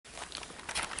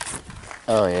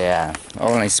Oh yeah, I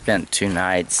only spent 2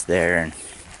 nights there, and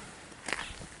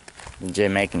the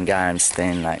Jamaican guy I'm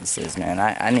staying like says, man,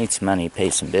 I need some money to pay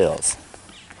some bills.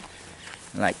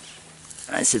 Like,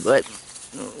 I said, what?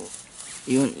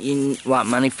 You want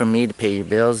money from me to pay your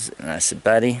bills? And I said,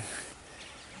 buddy,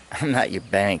 I'm not your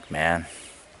bank, man,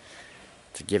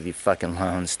 to give you fucking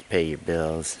loans to pay your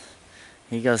bills.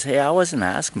 He goes, hey, I wasn't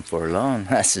asking for a loan.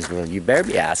 I said, well, you better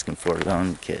be asking for a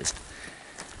loan, because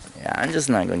yeah, I'm just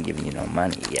not going to give you no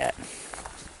money yet.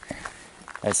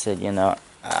 I said, you know,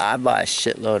 I bought a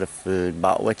shitload of food,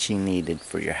 bought what you needed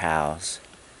for your house,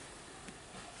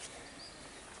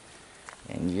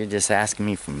 and you're just asking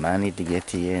me for money to get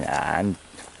to you.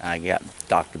 I got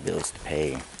doctor bills to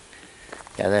pay,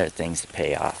 got other things to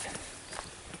pay off.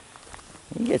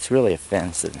 He gets really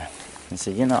offensive. I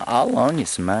said, you know, I'll loan you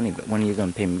some money, but when are you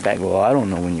going to pay me back? Well, I don't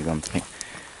know when you're going to pay.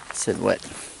 I said, what?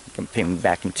 You're going to pay me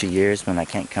back in 2 years when I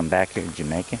can't come back here to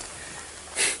Jamaica?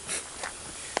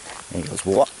 And he goes,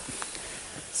 what?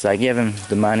 So I give him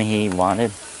the money he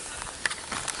wanted.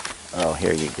 Oh,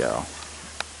 here you go.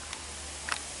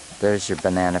 There's your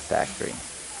banana factory.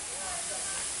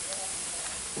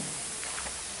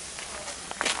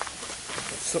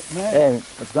 What's up, man? Hey,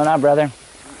 what's going on, brother?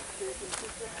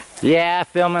 Yeah,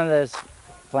 filming this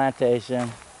plantation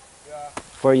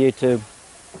for YouTube.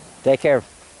 Take care.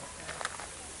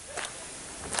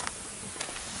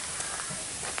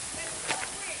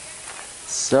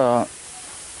 So,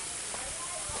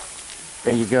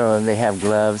 there you go. They have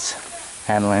gloves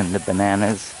handling the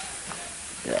bananas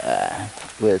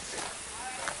with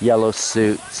yellow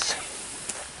suits.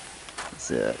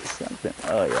 So, something.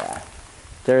 Oh yeah.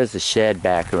 There's a shed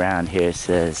back around here. It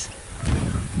says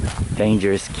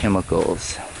dangerous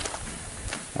chemicals.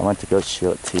 I want to go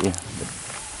show it to you.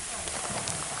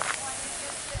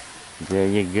 There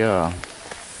you go.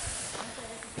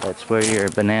 That's where your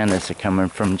bananas are coming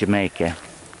from, Jamaica.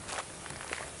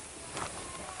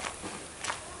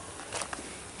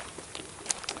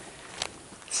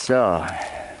 So,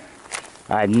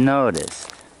 I've noticed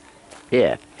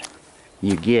if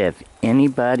you give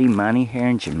anybody money here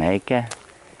in Jamaica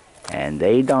and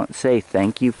they don't say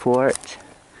thank you for it,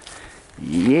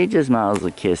 you just might as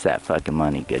well kiss that fucking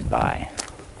money goodbye.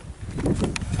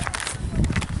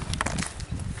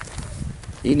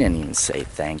 He didn't even say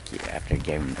thank you after I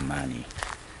gave him the money.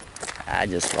 I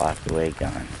just walked away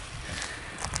going,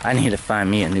 I need to find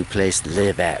me a new place to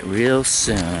live at real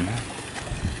soon.